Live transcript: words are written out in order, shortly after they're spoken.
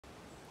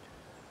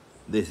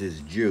This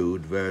is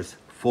Jude, verse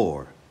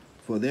 4.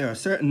 For there are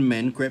certain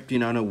men crept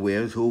in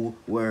unawares who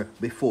were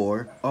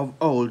before of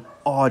old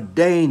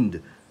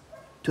ordained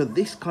to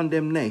this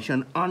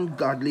condemnation,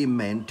 ungodly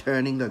men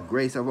turning the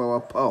grace of our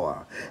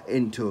power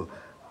into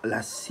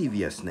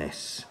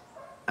lasciviousness,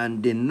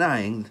 and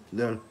denying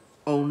the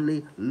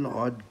only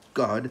Lord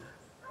God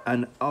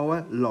and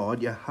our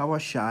Lord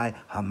Yahushua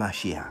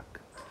HaMashiach.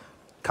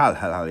 Kal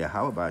halal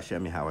Yahweh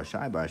Ba'Shem Yahweh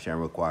Shai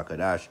Ba'Shem Rukwah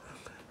Kadash.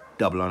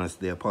 Double honors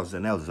to the apostles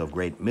and elders of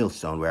Great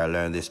Millstone, where I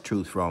learned this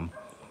truth from.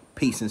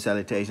 Peace and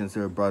salutations to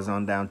the brothers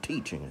on down,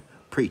 teaching,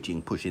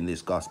 preaching, pushing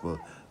this gospel,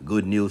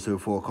 good news to the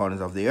four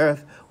corners of the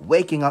earth,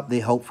 waking up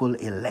the hopeful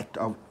elect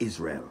of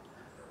Israel.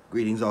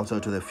 Greetings also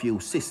to the few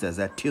sisters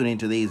that tune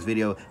into these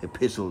video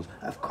epistles.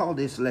 I've called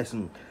this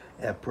lesson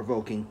a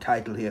provoking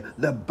title here,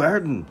 The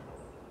Burden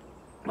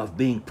of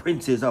Being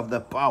Princes of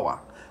the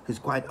Power. It's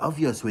quite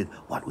obvious with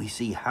what we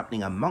see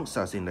happening amongst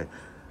us when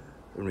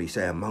we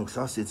say amongst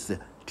us, it's the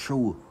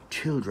true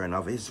children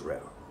of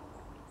Israel.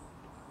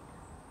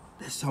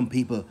 There's some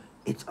people,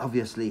 it's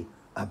obviously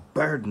a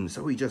burden.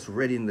 So we just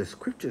read in the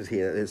scriptures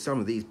here, there's some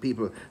of these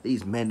people,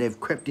 these men, they've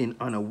crept in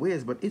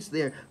unawares, but it's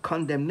their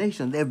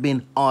condemnation. They've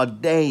been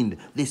ordained.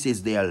 This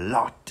is their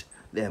lot.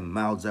 Their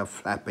mouths are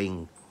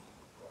flapping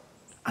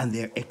and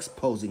they're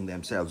exposing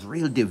themselves.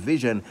 Real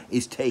division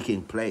is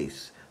taking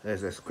place.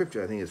 There's a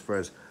scripture, I think it's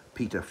 1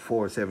 Peter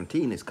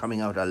 4:17, is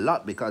coming out a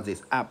lot because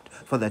it's apt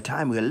for the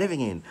time we're living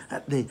in.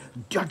 That the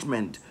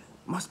judgment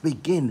must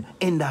begin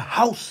in the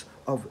house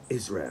of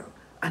Israel.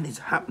 And it's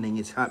happening,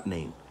 it's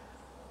happening.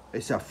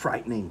 It's a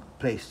frightening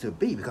place to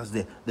be because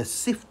the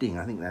sifting,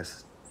 I think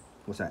that's,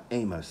 what's that,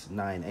 Amos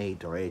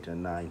 9:8 or 8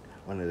 and 9,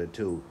 one of the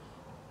two,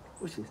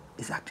 which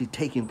is actually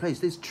taking place.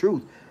 This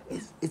truth,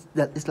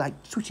 it's like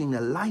switching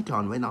the light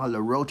on when all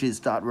the roaches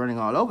start running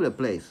all over the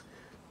place.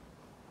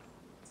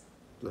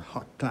 The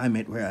hot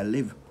climate where I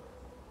live,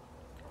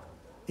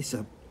 it's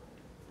a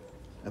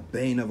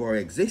bane of our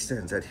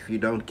existence that if you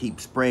don't keep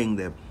spraying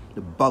the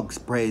bug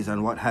sprays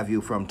and what have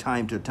you from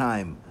time to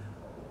time,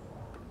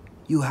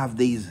 you have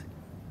these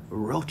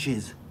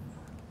roaches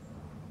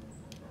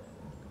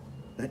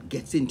that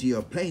gets into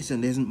your place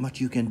and there isn't much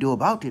you can do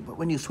about it. But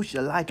when you switch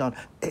the light on,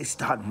 they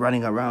start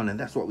running around, and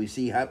that's what we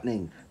see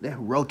happening. The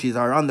roaches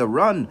are on the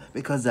run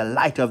because the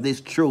light of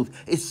this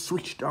truth is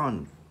switched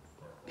on.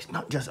 It's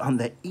not just on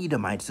the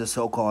Edomites, the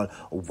so-called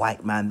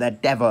white man, the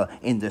devil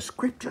in the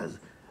scriptures.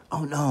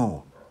 Oh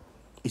no,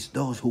 it's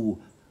those who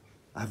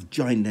have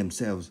joined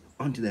themselves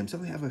unto them. So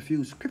we have a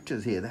few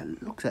scriptures here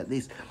that looks at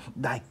this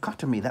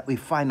dichotomy that we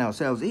find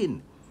ourselves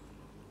in.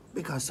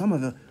 Because some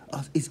of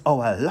us, it's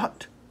our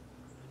lot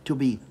to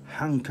be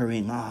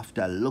hankering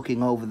after,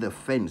 looking over the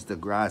fence, the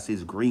grass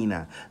is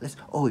greener.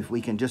 If we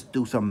can just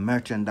do some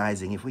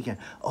merchandising, if we can,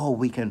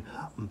 we can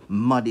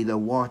muddy the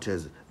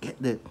waters,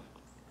 get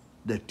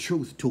the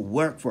truth to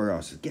work for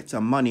us, get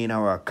some money in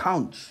our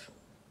accounts.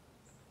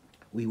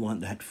 We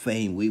want that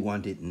fame, we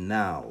want it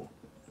now.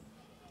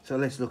 So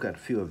let's look at a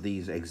few of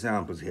these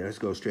examples here. Let's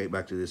go straight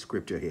back to this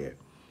scripture here.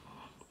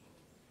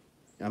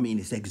 I mean,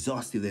 it's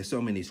exhaustive. There's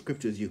so many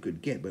scriptures you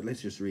could get, but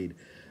let's just read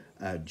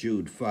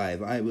Jude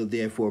 5. I will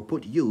therefore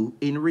put you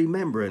in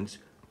remembrance,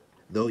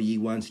 though ye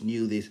once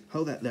knew this,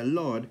 how that the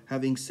Lord,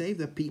 having saved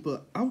the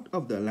people out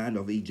of the land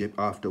of Egypt,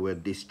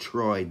 afterward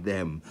destroyed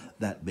them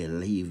that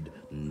believed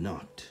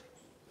not.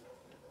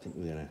 I think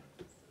we're going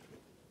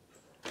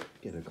to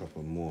get a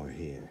couple more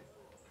here.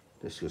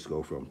 Let's just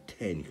go from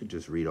 10. You could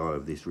just read all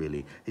of this,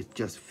 really. It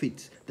just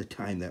fits the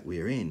time that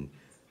we're in.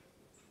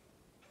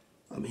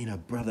 I mean,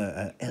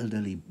 an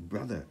elderly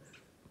brother,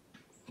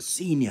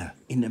 senior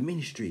in the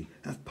ministry,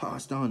 have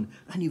passed on.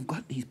 And you've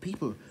got these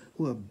people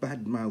who are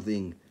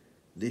bad-mouthing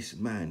this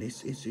man.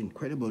 It's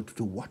incredible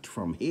to watch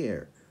from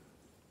here.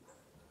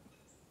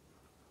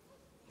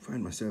 I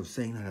find myself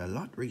saying that a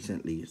lot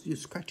recently. You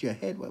scratch your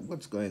head,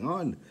 what's going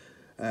on?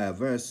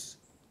 Verse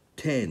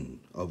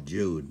 10 of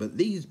Jude. But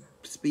these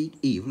speak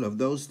evil of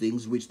those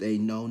things which they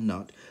know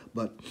not,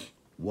 but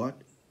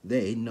what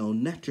they know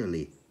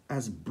naturally,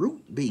 as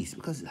brute beasts,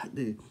 because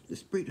the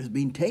spirit has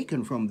been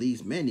taken from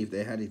these men if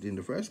they had it in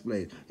the first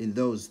place. In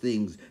those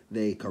things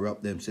they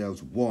corrupt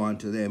themselves. Woe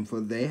unto them, for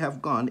they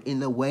have gone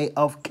in the way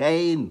of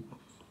Cain,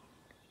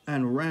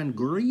 and ran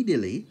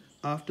greedily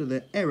after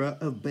the error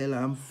of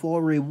Balaam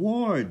for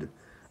reward,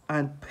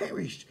 and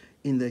perished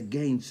in the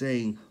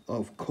gainsaying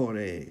of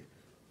Korah,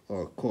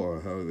 or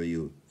Korah, however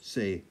you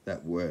say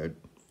that word.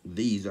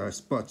 These are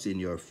spots in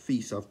your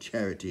feast of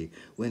charity,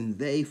 when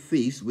they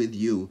feast with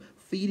you,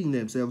 feeding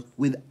themselves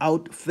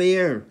without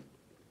fear.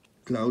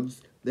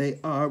 Clouds they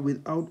are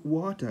without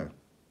water,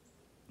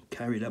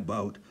 carried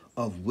about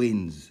of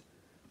winds.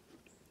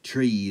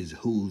 Trees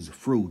whose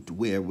fruit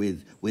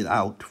wherewith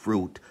without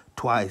fruit,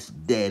 twice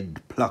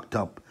dead, plucked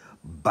up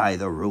by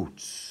the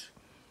roots.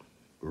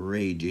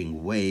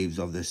 Raging waves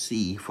of the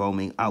sea,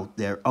 foaming out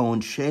their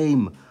own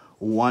shame.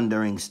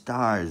 Wandering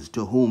stars,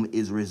 to whom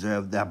is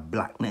reserved the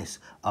blackness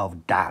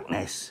of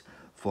darkness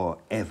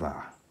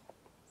forever.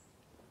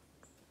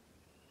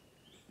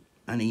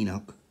 And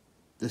Enoch,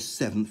 The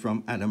seventh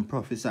from Adam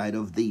prophesied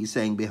of thee,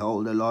 saying,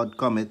 Behold, the Lord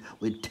cometh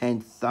with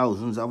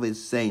 10,000s of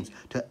his saints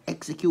to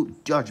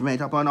execute judgment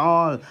upon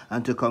all,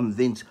 and to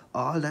convince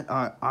all that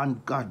are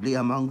ungodly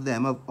among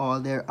them of all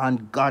their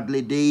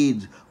ungodly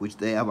deeds, which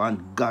they have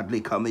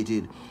ungodly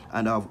committed,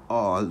 and of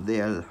all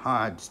their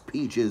hard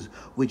speeches,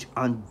 which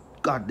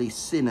ungodly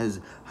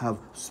sinners have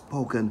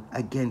spoken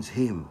against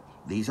him.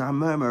 These are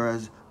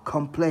murmurers,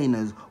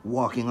 complainers,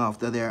 walking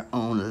after their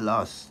own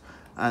lusts,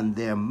 and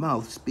their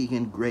mouth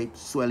speaking great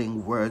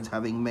swelling words,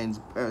 having men's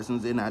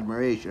persons in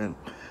admiration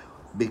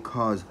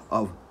because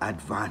of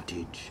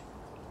advantage.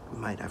 We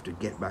might have to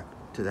get back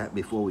to that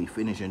before we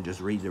finish and just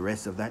read the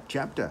rest of that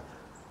chapter,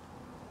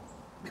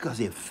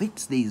 because it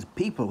fits these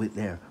people with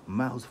their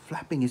mouths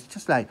flapping. It's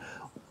just like,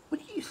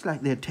 it's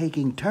like they're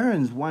taking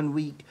turns. One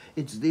week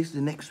it's this,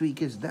 the next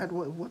week is that.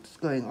 What's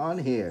going on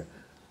here?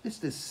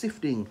 This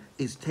sifting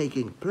is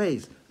taking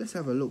place. Let's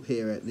have a look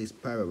here at this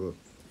parable.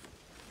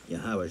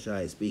 Yahweh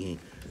Shai is speaking.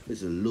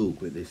 This is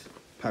Luke with this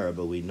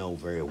parable we know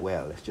very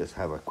well. Let's just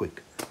have a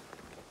quick.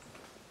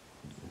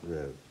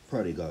 The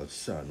prodigal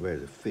son, where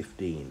is it?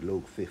 15,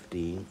 Luke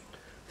 15.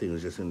 I think I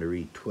was just going to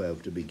read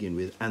 12 to begin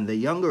with. And the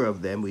younger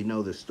of them, we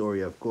know the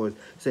story, of course,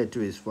 said to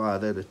his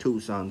father, the two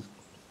sons,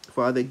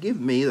 Father, give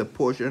me the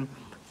portion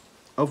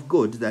of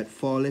goods that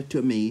falleth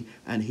to me.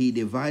 And he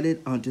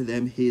divided unto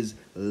them his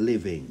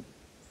living.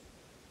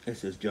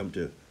 Let's just jump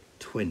to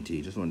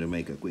 20. Just want to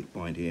make a quick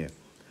point here.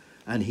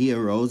 And he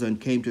arose and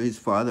came to his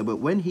father, but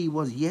when he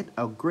was yet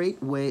a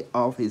great way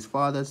off, his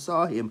father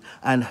saw him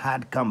and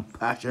had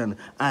compassion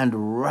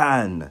and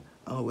ran.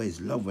 I always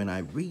love when I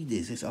read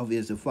this. It's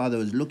obvious the father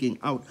was looking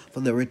out for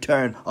the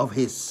return of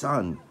his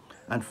son,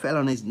 and fell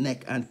on his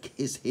neck and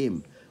kissed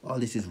him. All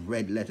this is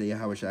red letter,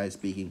 Yahushua is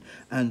speaking.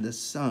 And the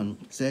son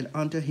said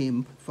unto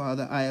him,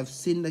 Father, I have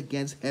sinned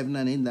against heaven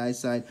and in thy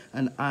sight,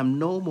 and I am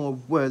no more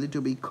worthy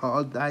to be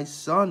called thy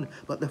son.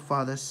 But the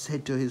father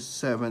said to his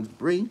servants,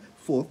 Bring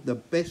forth the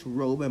best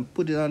robe and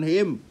put it on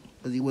him,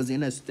 because he was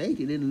in a state,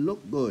 he didn't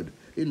look good,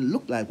 didn't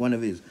look like one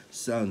of his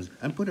sons,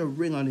 and put a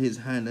ring on his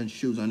hand and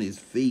shoes on his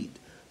feet.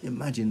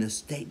 Imagine the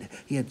state.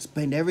 He had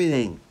spent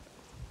everything.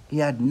 He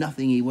had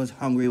nothing. He was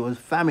hungry, he was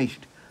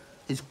famished.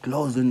 His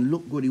clothes didn't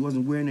look good, he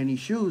wasn't wearing any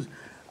shoes.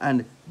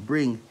 And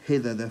bring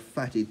hither the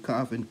fatted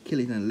calf and kill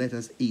it, and let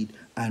us eat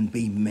and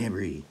be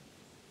merry.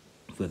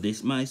 For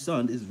this my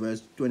son, this is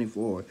verse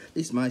 24,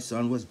 this my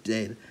son was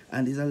dead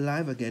and is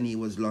alive again. He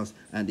was lost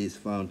and is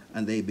found,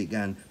 and they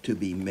began to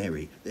be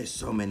merry. There's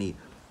so many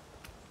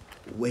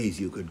ways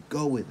you could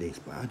go with this,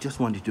 but I just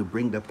wanted to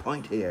bring the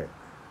point here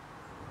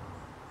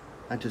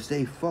and to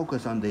stay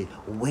focused on the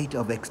weight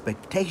of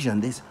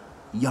expectation. This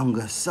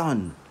younger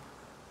son,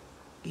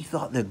 he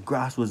thought the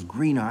grass was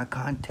greener. I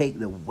can't take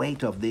the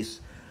weight of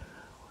this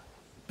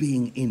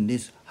being in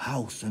this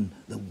house and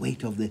the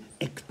weight of the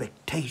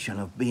expectation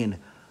of being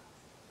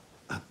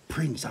a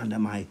prince under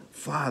my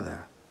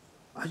father.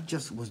 I was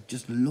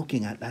just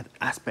looking at that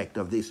aspect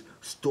of this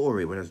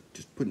story when I was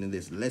just putting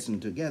this lesson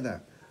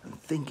together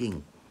and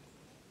thinking,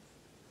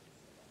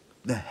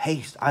 the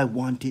haste, I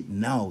want it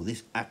now,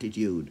 this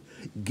attitude.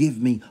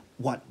 Give me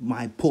what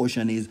my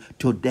portion is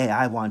today.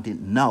 I want it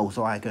now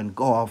so I can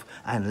go off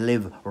and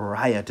live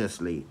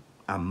riotously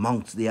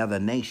amongst the other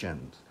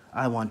nations.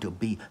 I want to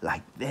be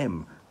like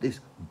them. This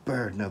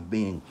burden of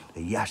being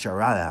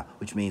Yasharala,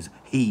 which means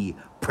he,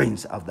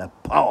 Prince of the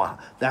Power.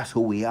 That's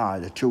who we are,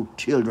 the true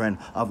children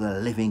of the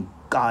living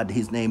God.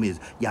 His name is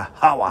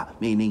Yahweh,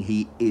 meaning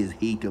he is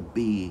he to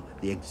be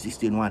the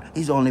existing one.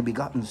 His only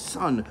begotten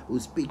son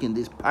who's speaking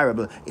this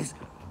parable is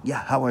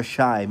Yahweh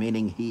Shai,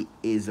 meaning he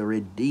is a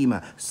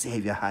redeemer,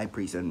 savior, high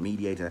priest, and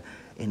mediator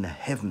in the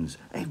heavens.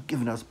 They've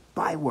given us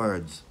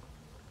bywords,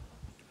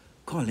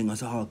 calling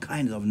us all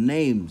kinds of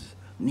names.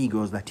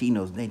 Negroes,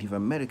 Latinos, Native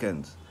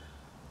Americans,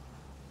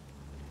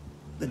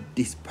 the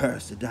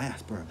dispersed, the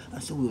diaspora.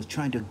 And so we was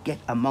trying to get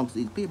amongst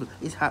these people.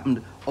 It's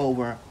happened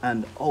over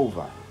and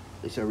over.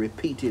 It's a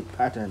repeated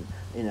pattern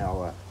in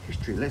our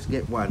history. Let's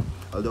get one,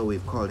 although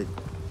we've called it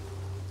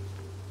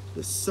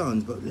the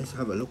sons, but let's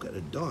have a look at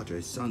the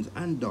daughters, sons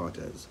and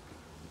daughters.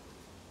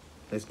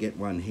 Let's get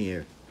one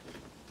here.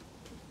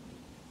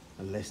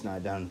 A lesson I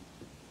done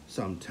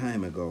some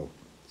time ago,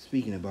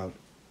 speaking about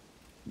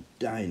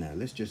Dinah.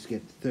 Let's just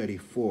get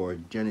 34,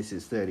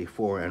 Genesis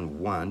 34 and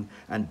 1.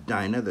 And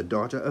Dinah, the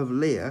daughter of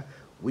Leah,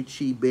 which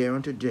she bare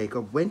unto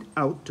Jacob, went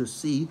out to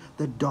see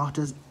the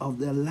daughters of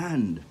the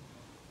land.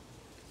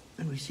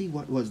 And we see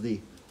what was the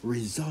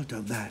result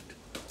of that.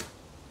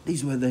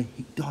 These were the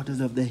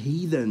daughters of the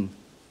heathen.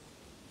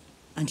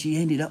 And she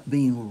ended up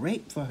being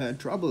raped for her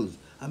troubles.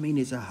 I mean,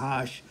 it's a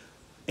harsh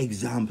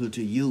example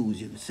to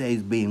use. It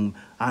says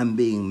I'm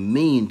being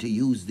mean to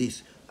use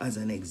this as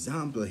an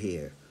example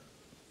here.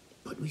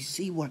 But we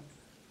see what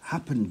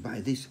happened by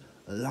this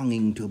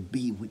longing to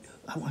be with.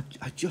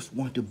 I just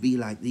want to be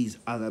like these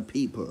other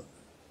people.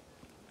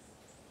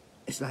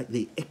 It's like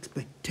the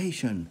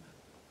expectation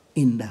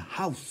in the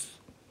house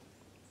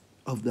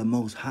of the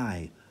Most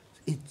High.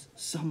 It's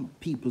some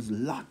people's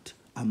lot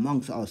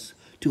amongst us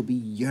to be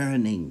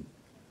yearning,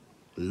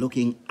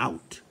 looking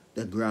out.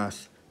 The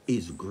grass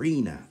is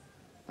greener.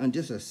 And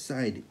just a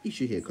side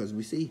issue here, because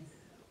we see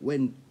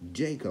when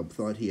Jacob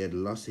thought he had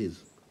lost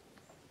his,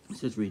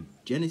 let's read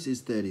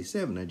Genesis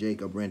 37, and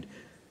Jacob rent,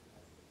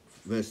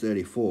 verse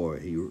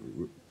 34,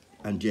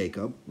 and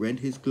Jacob rent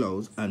his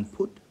clothes and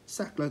put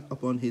sackcloth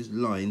upon his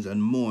loins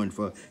and mourned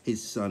for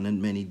his son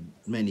and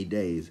many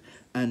days.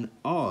 And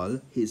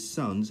all his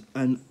sons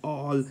and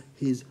all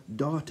his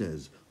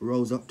daughters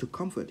rose up to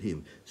comfort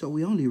him. So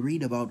we only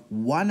read about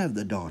one of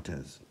the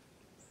daughters.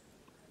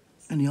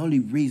 And the only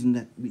reason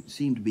that we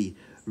seem to be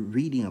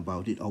reading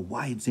about it, or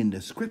why it's in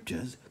the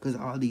scriptures, because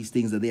all these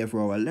things are there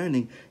for our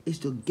learning, is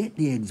to get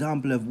the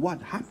example of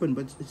what happened.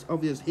 But it's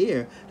obvious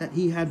here that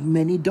he had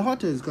many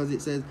daughters, because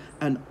it says,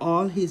 and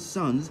all his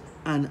sons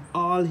and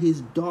all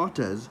his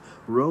daughters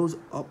rose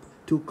up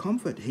to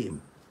comfort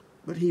him.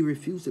 But he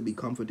refused to be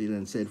comforted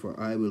and said, for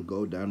I will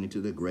go down into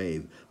the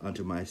grave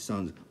unto my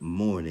son's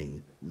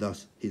mourning.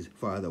 Thus his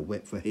father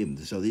wept for him.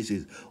 So this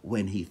is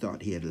when he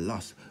thought he had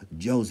lost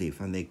Joseph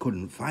and they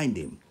couldn't find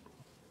him.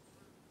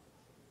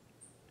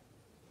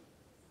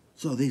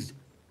 So this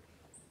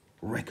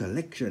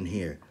recollection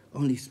here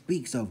only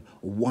speaks of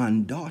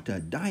one daughter,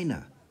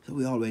 Dinah. So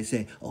we always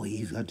say, oh,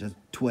 he's got just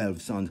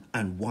 12 sons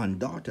and one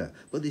daughter.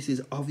 But this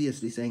is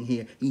obviously saying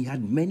here he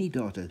had many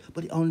daughters,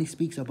 but it only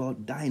speaks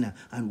about Dinah.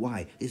 And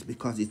why? It's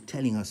because it's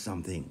telling us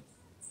something.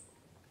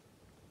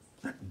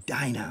 That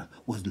Dinah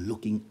was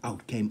looking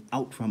out, came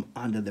out from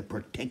under the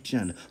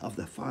protection of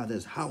the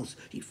father's house.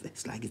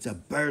 It's like it's a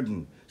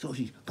burden. So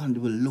she's going to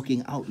be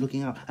looking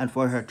out. And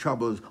for her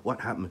troubles, what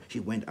happened? She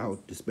went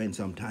out to spend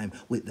some time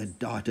with the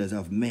daughters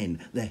of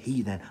men, the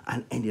heathen,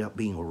 and ended up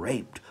being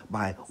raped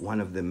by one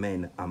of the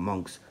men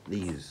amongst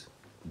these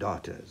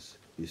daughters.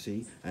 You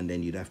see? And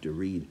then you'd have to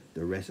read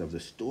the rest of the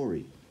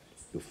story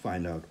to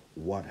find out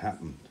what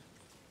happened.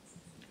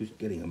 Who's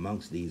getting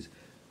amongst these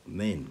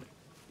men,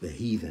 the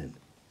heathen?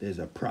 There's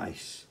a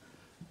price.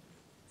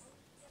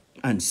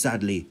 And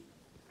sadly,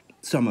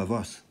 some of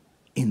us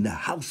in the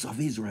house of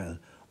Israel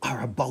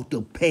are about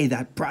to pay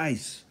that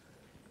price.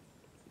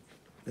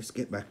 Let's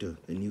get back to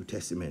the New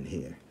Testament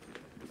here.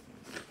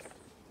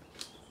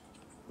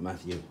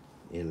 Matthew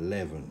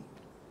 11.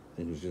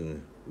 I was going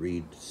to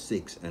read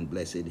 6. And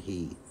blessed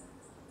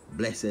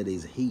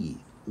is he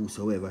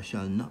whosoever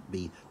shall not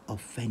be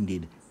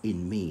offended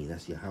in me.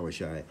 That's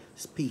Yahushua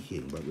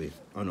speaking, but we're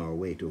on our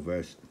way to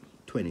verse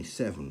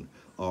 27.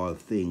 All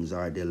things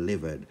are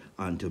delivered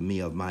unto me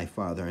of my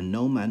Father, and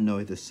no man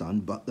knoweth the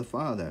Son but the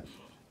Father,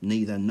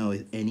 neither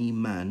knoweth any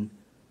man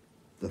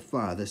the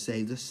Father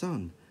save the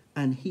Son,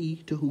 and he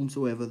to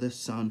whomsoever the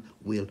Son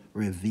will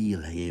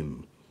reveal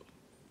him.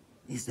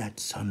 Is that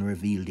Son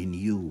revealed in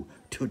you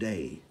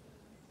today?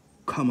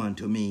 Come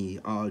unto me,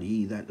 all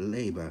ye that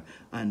labor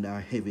and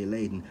are heavy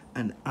laden,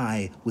 and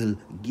I will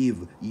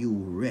give you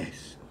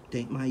rest.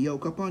 Take my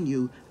yoke upon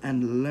you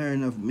and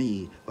learn of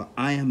me, for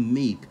I am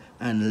meek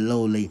and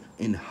lowly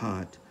in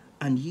heart,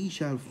 and ye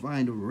shall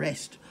find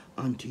rest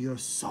unto your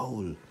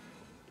soul.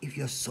 If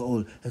your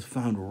soul has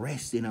found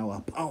rest in our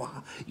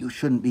power, you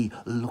shouldn't be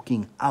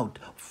looking out,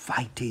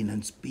 fighting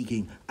and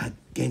speaking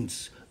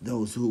against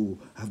those who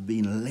have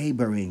been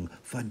laboring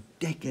for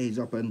decades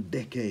upon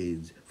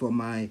decades. For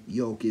my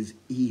yoke is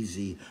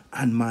easy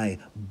and my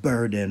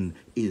burden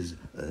is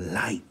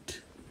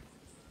light.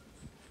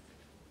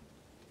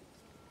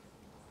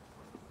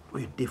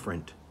 We're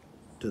different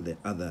to the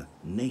other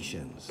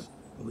nations.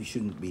 We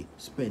shouldn't be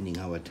spending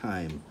our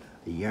time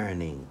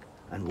yearning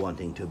and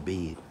wanting to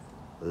be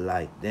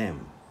like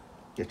them.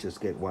 Let's just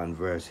get one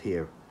verse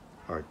here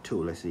or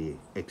two. Let's see,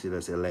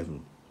 Exodus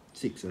 11,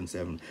 6 and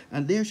 7.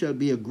 And there shall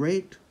be a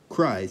great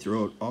cry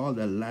throughout all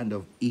the land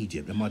of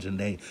Egypt. The modern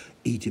day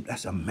Egypt,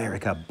 that's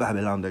America,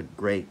 Babylon the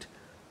Great.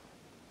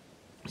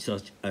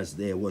 Such as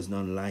there was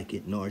none like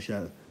it, nor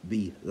shall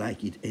be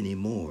like it any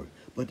more.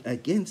 But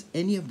against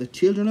any of the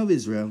children of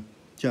Israel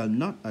shall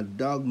not a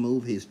dog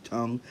move his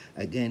tongue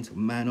against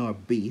man or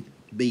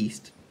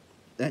beast,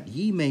 that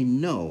ye may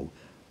know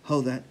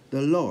how that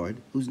the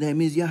Lord, whose name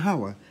is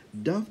Yahweh,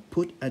 doth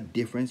put a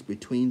difference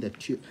between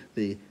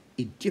the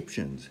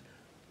Egyptians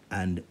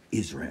and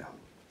Israel.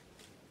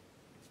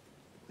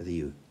 Whether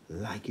you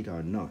like it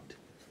or not,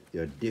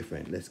 you're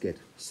different. Let's get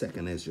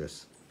 2nd Ezra.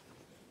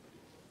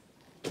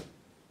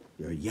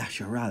 You're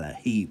Yasharallah,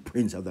 he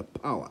prince of the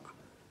power.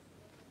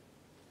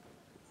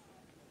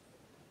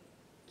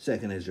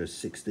 2nd Ezra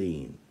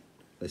 16.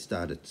 Let's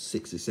start at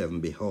 67.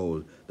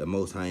 Behold, the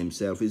Most High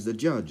himself is the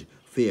judge.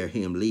 Fear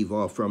him, leave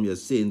off from your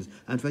sins,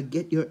 and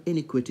forget your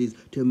iniquities,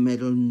 to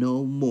meddle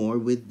no more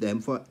with them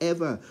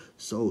forever.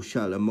 So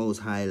shall the Most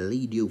High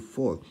lead you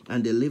forth,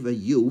 and deliver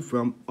you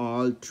from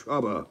all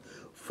trouble.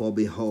 For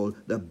behold,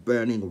 the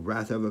burning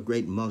wrath of a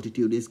great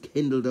multitude is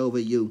kindled over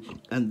you,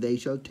 and they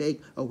shall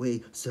take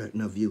away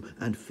certain of you,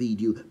 and feed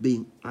you,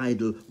 being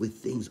idle with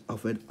things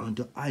offered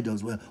unto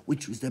idols. Well,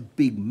 which is the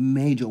big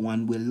major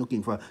one we're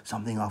looking for,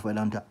 something offered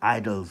unto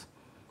idols.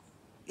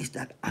 Is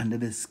that under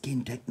the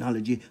skin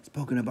technology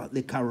spoken about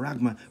the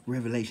charagma,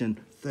 Revelation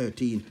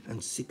 13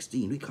 and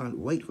 16. We can't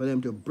wait for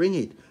them to bring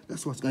it.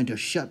 That's what's going to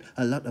shut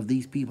a lot of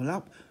these people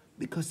up.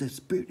 because the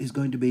Spirit is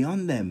going to be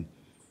on them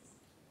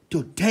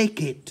to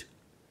take it.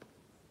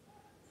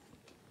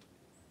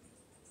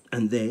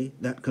 And they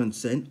that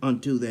consent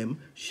unto them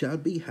shall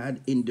be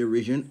had in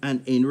derision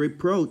and in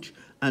reproach,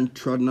 and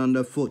trodden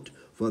under foot.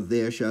 For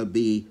there shall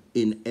be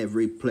in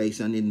every place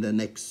and in the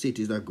next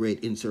cities a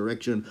great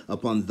insurrection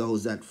upon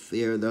those that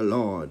fear the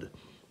Lord.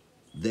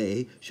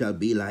 They shall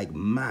be like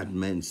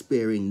madmen,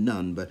 sparing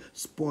none, but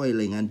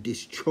spoiling and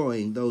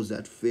destroying those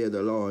that fear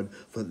the Lord.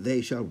 For they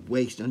shall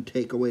waste and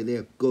take away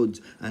their goods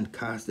and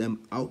cast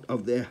them out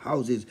of their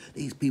houses.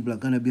 These people are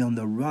going to be on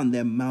the run.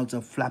 Their mouths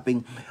are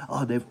flapping.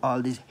 Oh, they've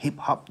all this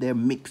hip-hop, their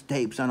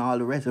mixtapes and all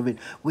the rest of it.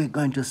 We're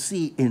going to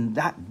see in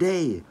that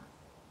day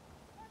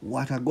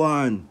what a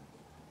gone.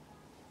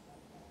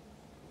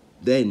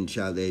 Then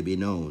shall they be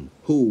known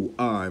who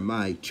are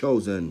my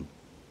chosen,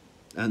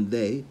 and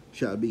they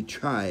shall be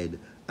tried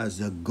as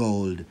the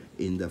gold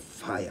in the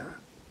fire.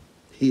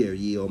 Hear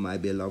ye, O my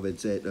beloved,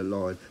 saith the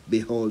Lord,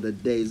 behold, the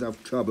days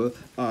of trouble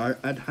are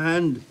at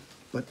hand,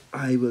 but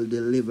I will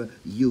deliver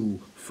you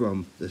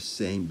from the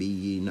same. Be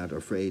ye not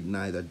afraid,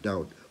 neither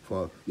doubt,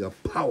 for your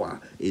power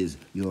is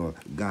your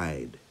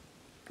guide.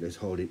 Let's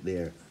hold it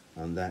there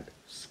on that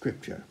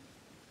scripture.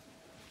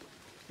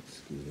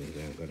 Excuse me,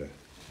 I've got a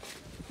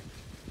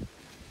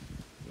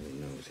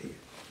nose here.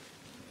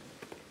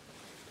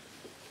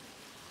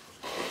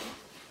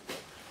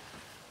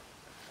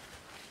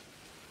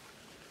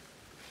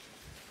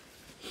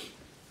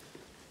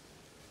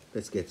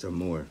 Let's get some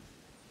more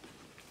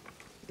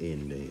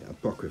in the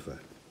Apocrypha.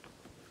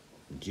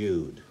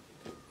 Judith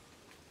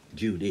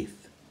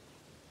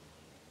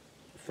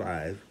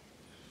 5.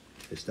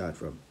 Let's start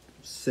from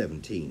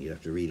 17. You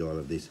have to read all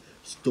of this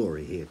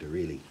story here to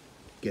really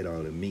get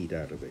all the meat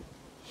out of it.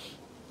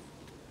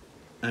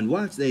 And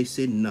whilst they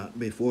sinned not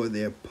before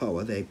their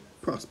power, they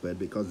prospered,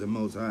 because the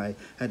Most High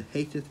had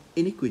hated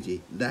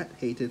iniquity. That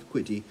hated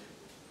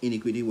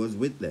iniquity was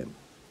with them.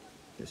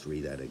 Let's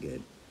read that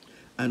again.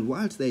 And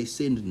whilst they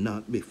sinned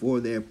not before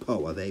their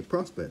power, they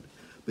prospered,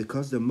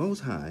 because the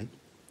Most High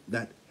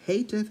that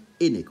hateth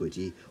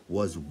iniquity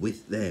was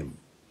with them.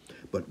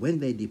 But when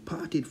they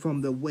departed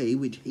from the way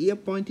which he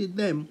appointed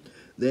them,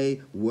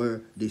 they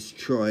were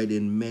destroyed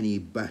in many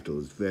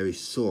battles, very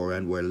sore,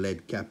 and were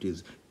led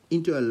captives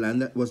into a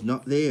land that was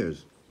not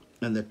theirs.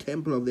 And the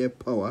temple of their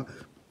power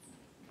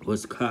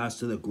was cast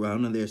to the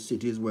ground, and their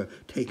cities were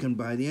taken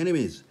by the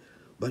enemies.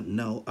 But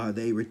now are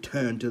they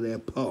returned to their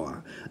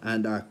power,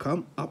 and are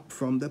come up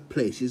from the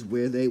places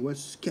where they were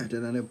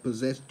scattered, and have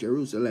possessed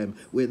Jerusalem,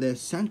 where their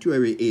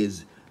sanctuary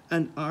is,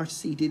 and are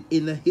seated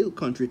in the hill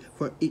country,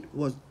 for it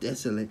was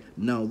desolate.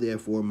 Now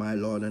therefore, my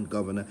Lord and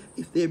Governor,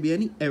 if there be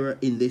any error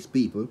in this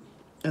people,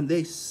 and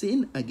they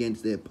sin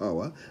against their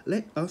power,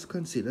 let us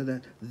consider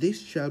that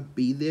this shall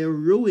be their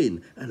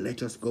ruin, and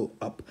let us go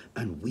up,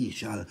 and we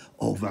shall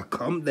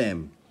overcome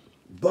them.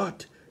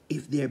 But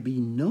if there be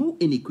no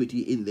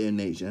iniquity in their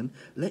nation,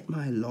 let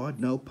my Lord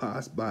now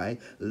pass by,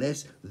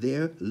 lest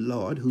their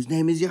Lord, whose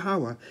name is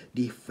Yahweh,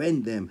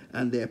 defend them,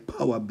 and their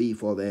power be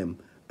for them,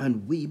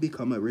 and we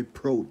become a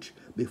reproach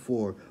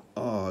before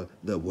all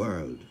the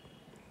world.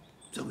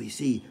 So we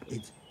see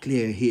it's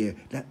clear here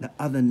that the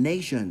other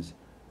nations,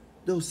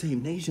 those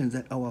same nations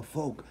that our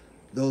folk,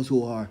 those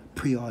who are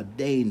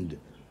preordained,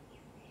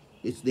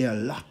 it's their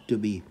lot to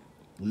be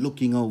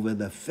looking over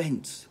the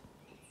fence,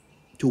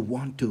 to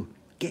want to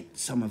get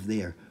some of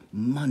their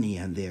money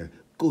and their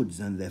goods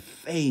and their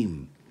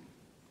fame,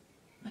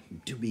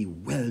 to be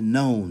well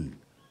known.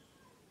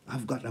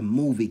 I've got a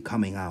movie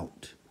coming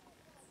out.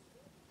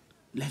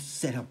 Let's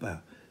set up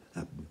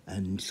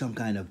some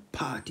kind of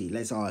party.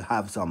 Let's all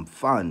have some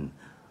fun.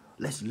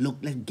 Let's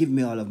give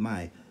me all of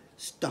my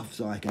stuff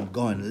so I can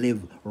go and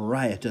live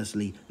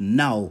riotously.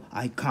 Now,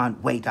 I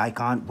can't wait.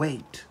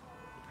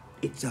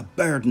 It's a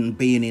burden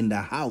being in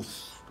the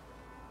house.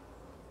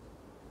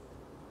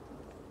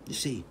 You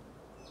see,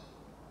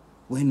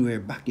 when we're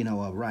back in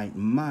our right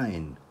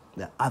mind,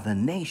 the other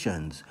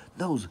nations,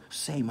 those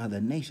same other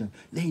nations,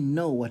 they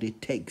know what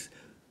it takes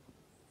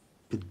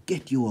to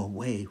get you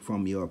away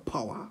from your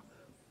power.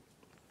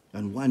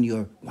 And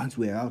once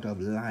we're out of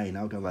line,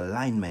 out of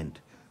alignment,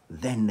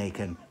 then they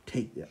can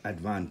take the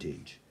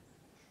advantage.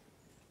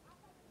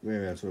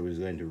 Where else were we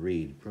going to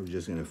read? Probably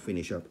just going to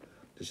finish up.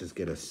 Let's just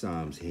get a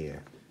Psalms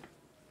here.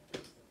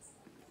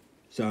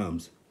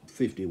 Psalms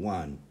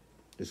 51.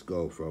 Let's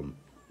go from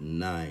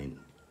 9.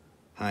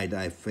 Hide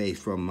thy face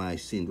from my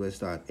sins. Let's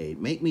start 8.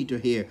 Make me to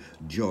hear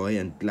joy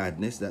and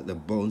gladness, that the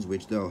bones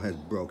which thou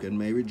hast broken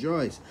may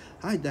rejoice.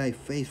 Hide thy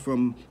face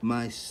from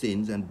my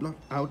sins, and blot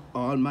out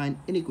all mine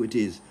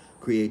iniquities.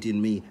 Create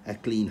in me a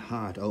clean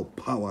heart, O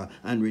power,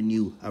 and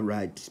renew a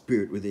right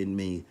spirit within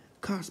me.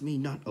 Cast me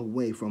not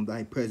away from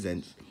thy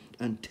presence,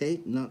 and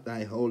take not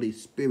thy Holy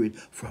Spirit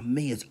from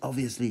me. It's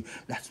obviously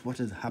that's what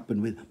has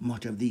happened with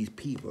much of these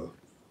people.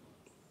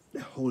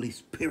 The Holy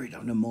Spirit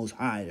of the Most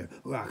High,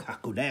 the Ruach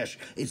HaKodesh,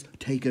 is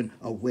taken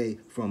away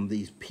from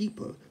these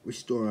people.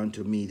 Restore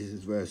unto me, this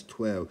is verse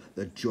 12,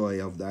 the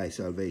joy of thy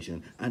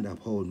salvation, and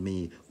uphold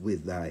me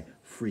with thy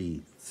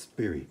free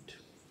spirit.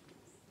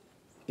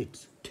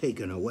 it's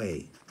taken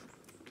away.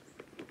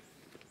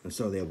 And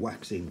so they're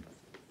waxing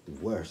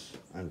worse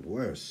and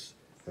worse,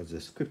 as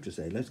the scripture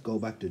say. Let's go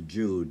back to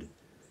Jude,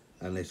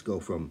 and let's go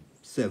from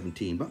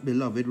 17. But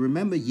beloved,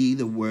 remember ye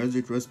the words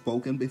which were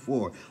spoken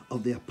before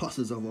of the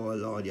apostles of our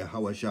Lord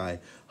Yahushua,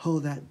 how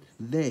that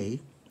they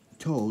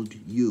told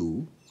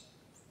you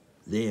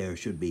there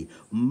should be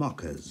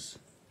mockers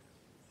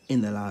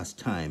in the last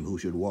time, who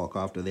should walk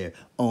after their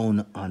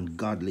own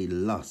ungodly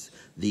lusts.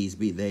 These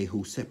be they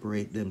who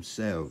separate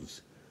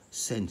themselves,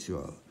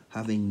 sensual,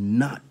 having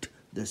not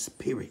the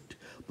Spirit.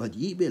 But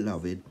ye,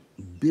 beloved,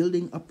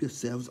 building up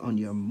yourselves on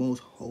your most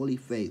holy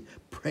faith,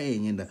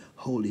 praying in the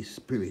Holy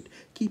Spirit,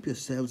 keep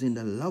yourselves in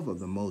the love of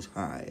the Most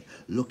High,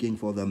 looking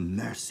for the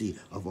mercy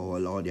of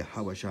our Lord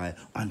Yahushua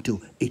unto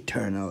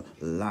eternal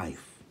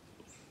life.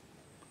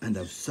 And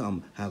of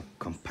some have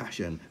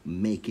compassion,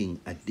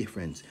 making a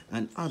difference,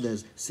 and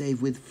others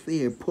save with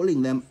fear,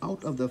 pulling them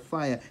out of the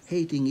fire,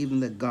 hating even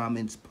the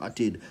garments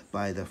spotted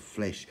by the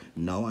flesh.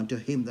 Now unto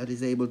him that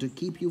is able to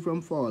keep you from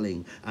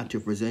falling, and to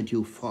present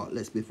you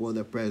faultless before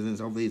the presence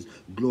of his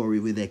glory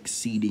with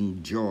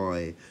exceeding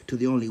joy, to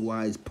the only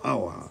wise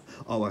power,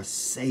 our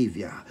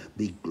Savior,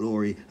 be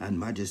glory and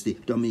majesty,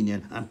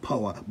 dominion and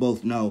power,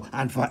 both now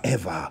and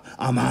forever.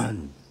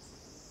 Amen.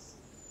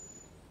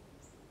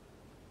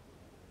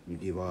 We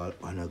give all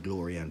honor,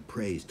 glory, and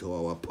praise to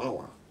our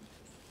power.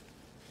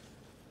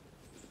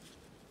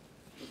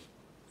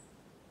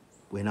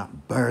 We're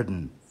not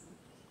burdened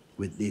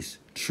with this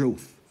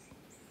truth.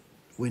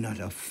 We're not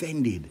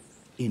offended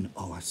in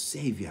our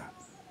Savior,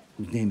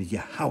 whose name is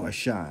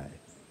Yahushua.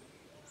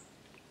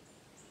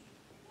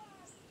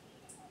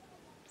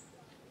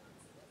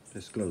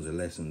 Let's close the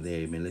lesson there.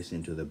 You may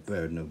listen to the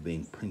burden of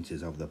being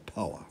princes of the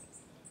power.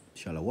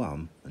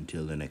 Shalom,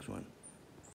 until the next one.